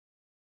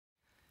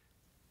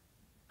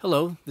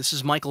Hello, this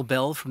is Michael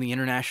Bell from the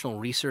International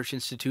Research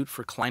Institute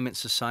for Climate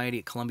Society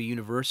at Columbia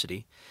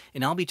University,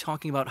 and I'll be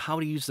talking about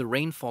how to use the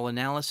rainfall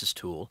analysis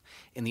tool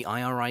in the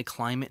IRI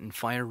Climate and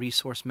Fire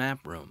Resource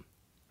Map Room.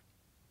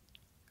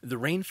 The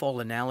rainfall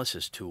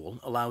analysis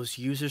tool allows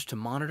users to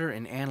monitor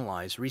and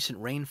analyze recent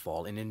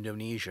rainfall in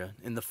Indonesia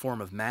in the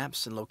form of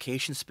maps and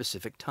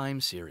location-specific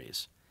time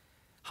series.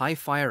 High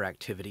fire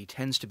activity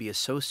tends to be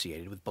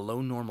associated with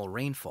below normal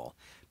rainfall,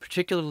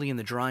 particularly in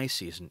the dry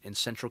season in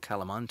central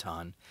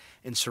Kalimantan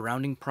and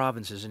surrounding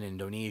provinces in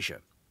Indonesia.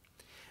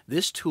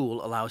 This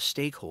tool allows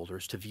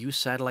stakeholders to view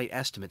satellite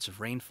estimates of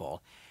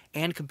rainfall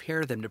and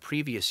compare them to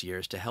previous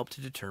years to help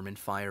to determine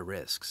fire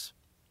risks.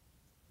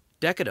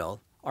 Decadal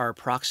are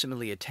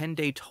approximately a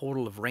 10-day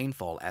total of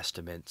rainfall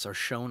estimates are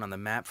shown on the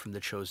map from the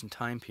chosen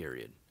time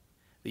period.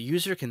 The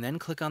user can then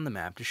click on the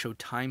map to show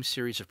time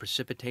series of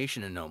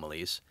precipitation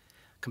anomalies,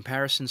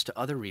 comparisons to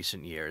other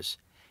recent years,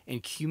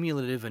 and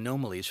cumulative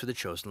anomalies for the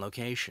chosen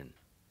location.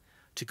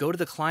 To go to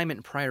the Climate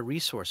and Fire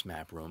Resource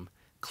Map Room,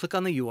 click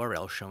on the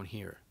URL shown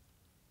here.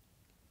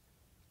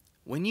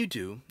 When you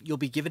do, you'll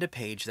be given a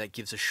page that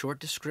gives a short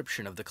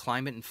description of the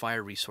Climate and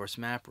Fire Resource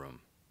Map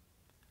Room.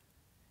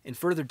 And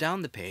further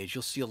down the page,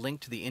 you'll see a link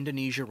to the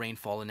Indonesia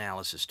Rainfall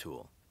Analysis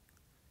tool.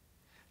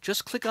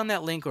 Just click on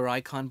that link or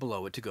icon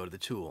below it to go to the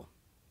tool.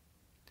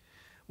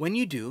 When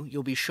you do,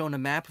 you'll be shown a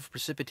map of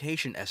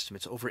precipitation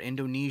estimates over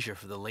Indonesia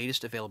for the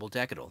latest available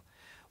decadal,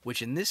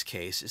 which in this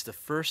case is the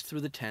 1st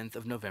through the 10th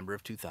of November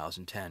of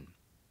 2010.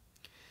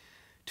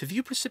 To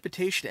view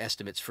precipitation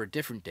estimates for a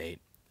different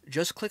date,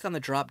 just click on the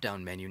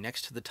drop-down menu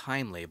next to the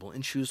time label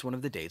and choose one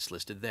of the dates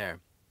listed there.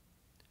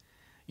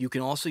 You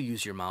can also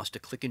use your mouse to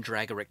click and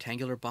drag a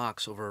rectangular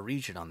box over a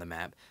region on the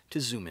map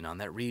to zoom in on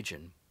that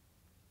region.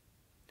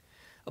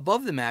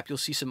 Above the map, you'll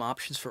see some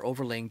options for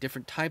overlaying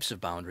different types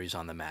of boundaries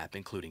on the map,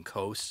 including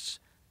coasts,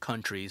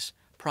 countries,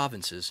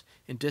 provinces,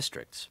 and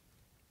districts.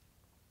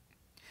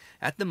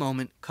 At the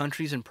moment,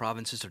 countries and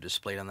provinces are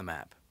displayed on the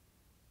map.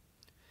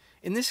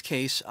 In this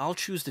case, I'll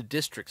choose the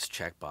Districts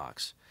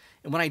checkbox,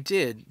 and when I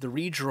did, the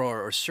redraw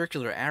or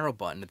circular arrow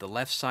button at the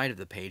left side of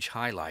the page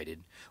highlighted,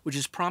 which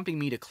is prompting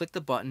me to click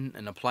the button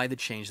and apply the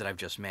change that I've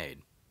just made.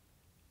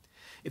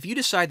 If you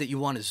decide that you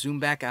want to zoom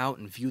back out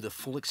and view the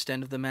full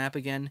extent of the map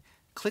again,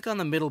 click on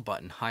the middle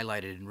button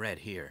highlighted in red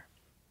here.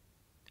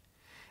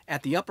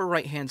 At the upper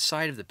right-hand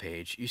side of the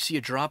page, you see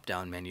a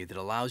drop-down menu that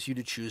allows you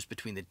to choose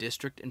between the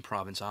district and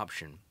province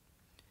option.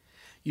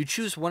 You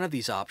choose one of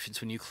these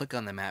options when you click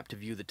on the map to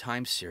view the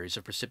time series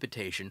of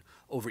precipitation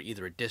over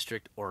either a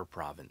district or a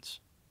province.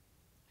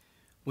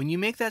 When you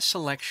make that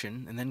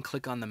selection and then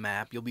click on the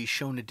map, you'll be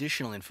shown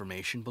additional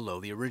information below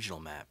the original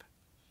map.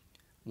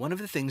 One of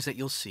the things that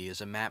you'll see is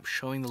a map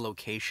showing the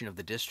location of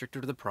the district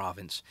or the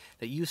province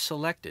that you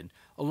selected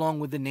along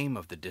with the name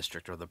of the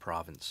district or the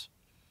province.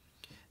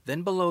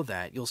 Then below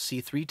that, you'll see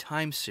 3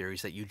 time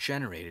series that you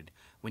generated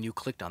when you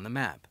clicked on the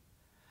map.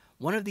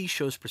 One of these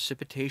shows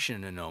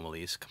precipitation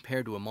anomalies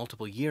compared to a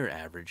multiple year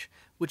average,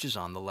 which is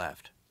on the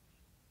left.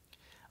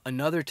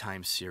 Another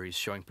time series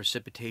showing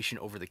precipitation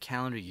over the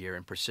calendar year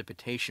and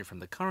precipitation from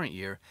the current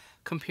year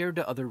compared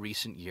to other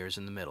recent years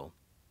in the middle.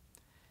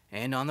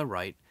 And on the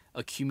right,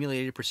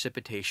 accumulated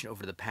precipitation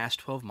over the past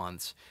 12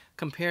 months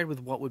compared with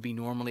what would be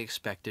normally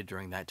expected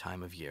during that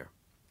time of year.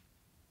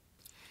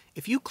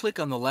 If you click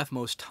on the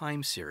leftmost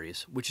time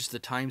series, which is the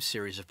time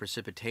series of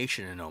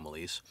precipitation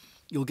anomalies,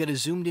 you'll get a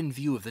zoomed-in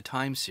view of the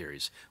time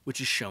series,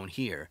 which is shown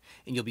here,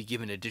 and you'll be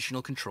given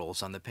additional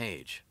controls on the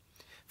page.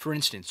 For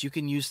instance, you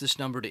can use this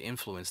number to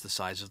influence the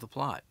size of the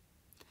plot.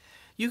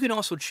 You can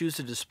also choose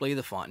to display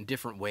the font in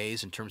different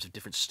ways in terms of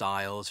different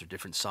styles or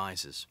different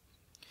sizes.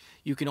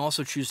 You can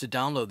also choose to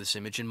download this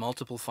image in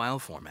multiple file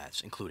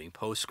formats, including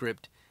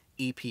PostScript,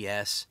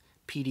 EPS,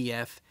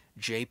 PDF,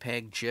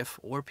 JPEG, GIF,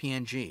 or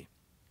PNG.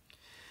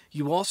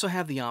 You also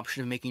have the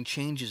option of making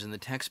changes in the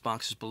text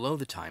boxes below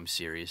the time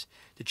series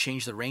to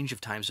change the range of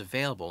times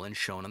available and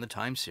shown on the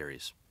time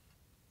series.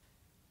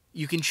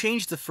 You can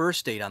change the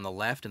first date on the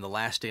left and the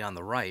last date on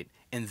the right,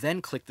 and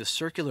then click the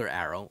circular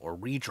arrow or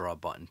redraw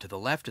button to the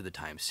left of the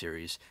time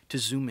series to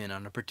zoom in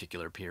on a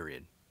particular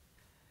period.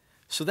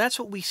 So that's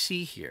what we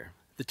see here.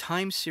 The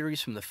time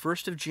series from the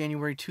 1st of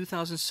January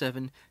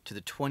 2007 to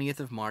the 20th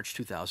of March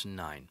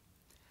 2009.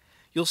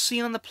 You'll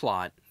see on the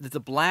plot that the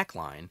black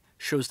line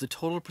shows the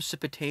total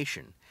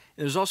precipitation,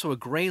 and there's also a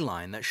gray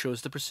line that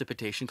shows the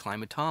precipitation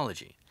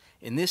climatology,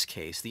 in this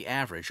case the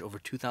average over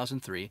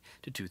 2003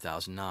 to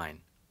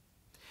 2009.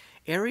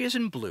 Areas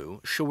in blue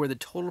show where the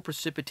total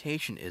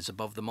precipitation is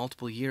above the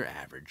multiple year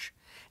average,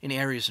 and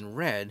areas in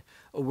red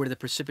are where the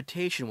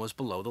precipitation was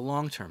below the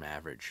long-term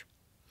average.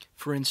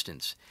 For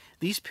instance,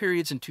 these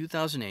periods in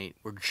 2008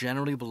 were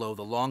generally below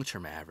the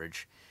long-term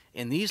average,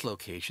 and these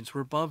locations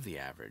were above the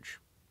average.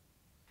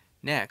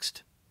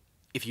 Next,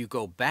 if you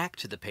go back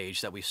to the page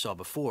that we saw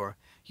before,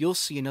 you'll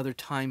see another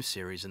time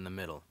series in the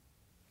middle.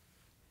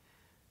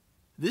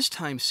 This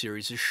time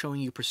series is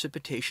showing you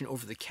precipitation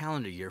over the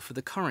calendar year for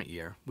the current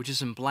year, which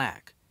is in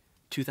black,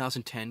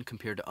 2010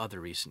 compared to other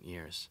recent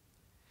years.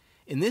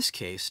 In this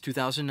case,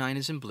 2009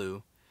 is in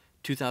blue,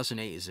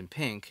 2008 is in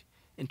pink,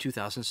 and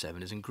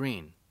 2007 is in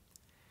green.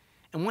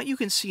 And what you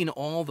can see in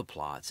all the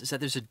plots is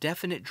that there's a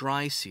definite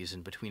dry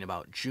season between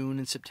about June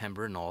and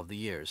September in all of the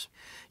years.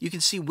 You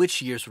can see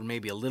which years were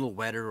maybe a little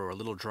wetter or a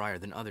little drier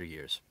than other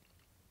years.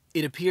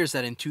 It appears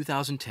that in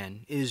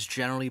 2010, it has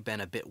generally been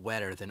a bit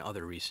wetter than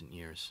other recent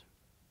years.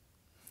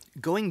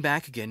 Going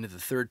back again to the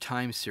third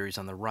time series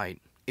on the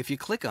right, if you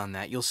click on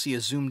that, you'll see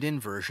a zoomed-in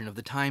version of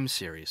the time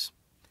series.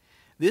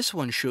 This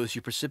one shows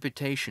you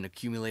precipitation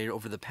accumulated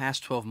over the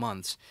past 12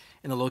 months,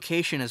 and the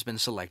location has been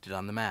selected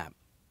on the map.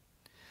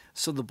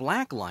 So the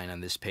black line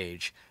on this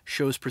page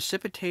shows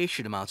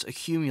precipitation amounts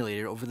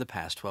accumulated over the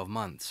past 12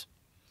 months.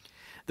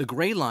 The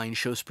gray line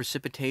shows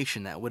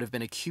precipitation that would have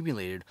been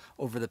accumulated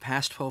over the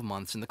past 12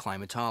 months in the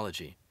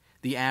climatology,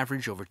 the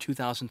average over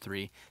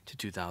 2003 to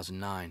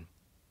 2009.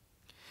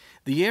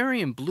 The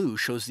area in blue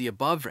shows the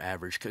above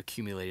average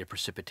accumulated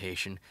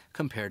precipitation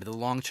compared to the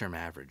long-term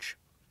average.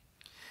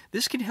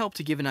 This can help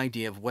to give an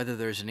idea of whether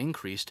there is an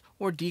increased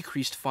or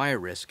decreased fire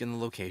risk in the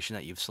location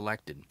that you've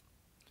selected.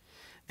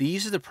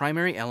 These are the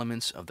primary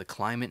elements of the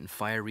Climate and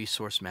Fire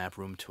Resource Map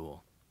Room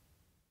tool.